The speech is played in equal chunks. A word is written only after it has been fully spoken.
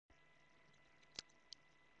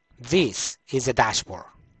This is the dashboard,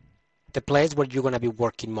 the place where you're going to be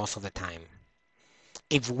working most of the time.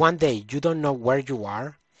 If one day you don't know where you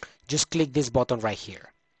are, just click this button right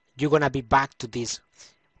here. You're going to be back to this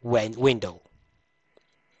window.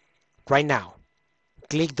 Right now,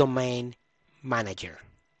 click Domain Manager.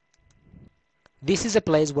 This is a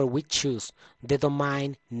place where we choose the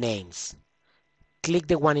domain names. Click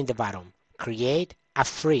the one in the bottom. Create a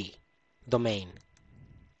free domain.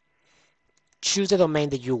 Choose the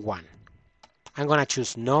domain that you want. I'm going to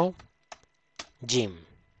choose No Gym.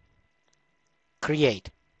 Create.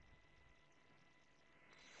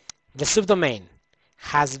 The subdomain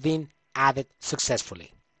has been added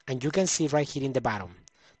successfully. And you can see right here in the bottom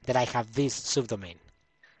that I have this subdomain.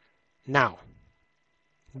 Now,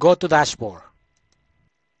 go to Dashboard.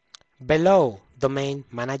 Below Domain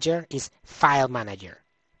Manager is File Manager.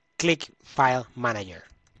 Click File Manager.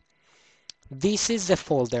 This is the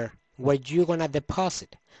folder where you're going to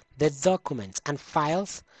deposit the documents and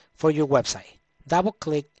files for your website. Double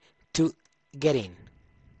click to get in.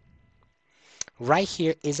 Right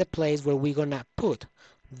here is a place where we're going to put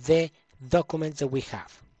the documents that we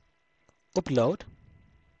have. Upload.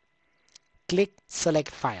 Click Select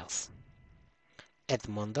Files.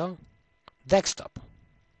 Edmodo. Desktop.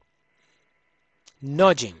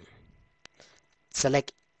 No Gym.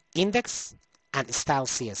 Select Index and Style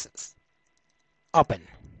CSS. Open.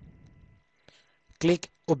 Click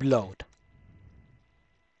Upload.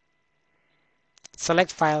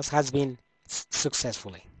 Select Files has been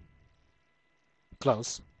successfully.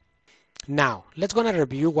 Close. Now, let's go and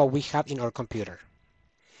review what we have in our computer.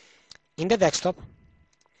 In the desktop,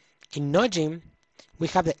 in No Gym, we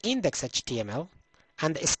have the index.html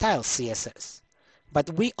and the style CSS.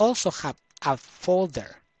 But we also have a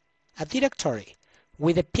folder, a directory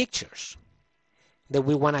with the pictures that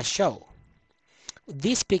we want to show.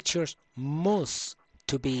 These pictures must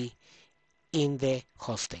to be in the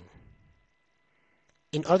hosting.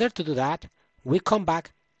 In order to do that, we come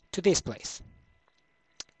back to this place.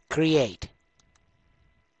 Create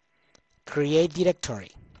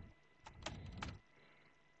directory.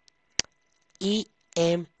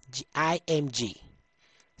 img.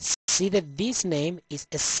 See that this name is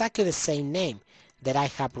exactly the same name that I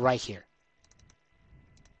have right here.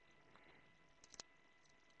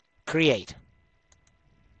 Create.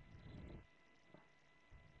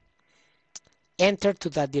 Enter to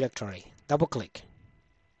that directory. Double click.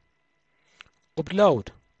 Upload.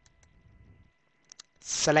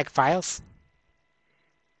 Select files.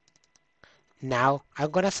 Now I'm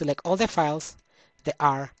going to select all the files that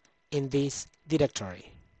are in this directory.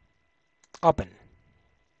 Open.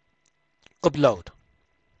 Upload.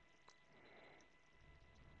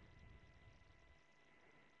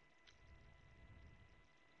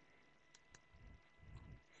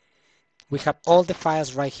 We have all the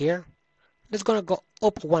files right here. Let's gonna go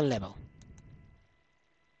up one level.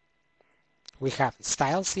 We have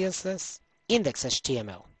style CSS, index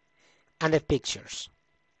HTML, and the pictures.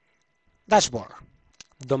 Dashboard.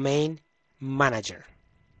 Domain Manager.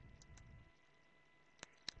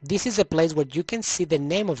 This is a place where you can see the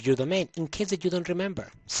name of your domain in case that you don't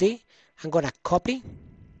remember. See? I'm gonna copy,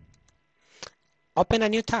 open a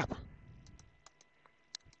new tab,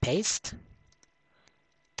 paste,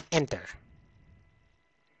 enter.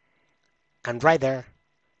 And right there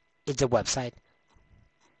is the website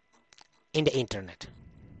in the internet.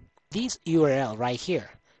 This URL right here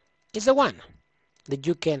is the one that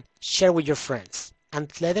you can share with your friends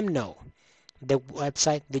and let them know the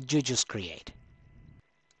website that you just create.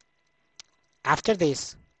 After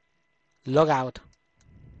this, log out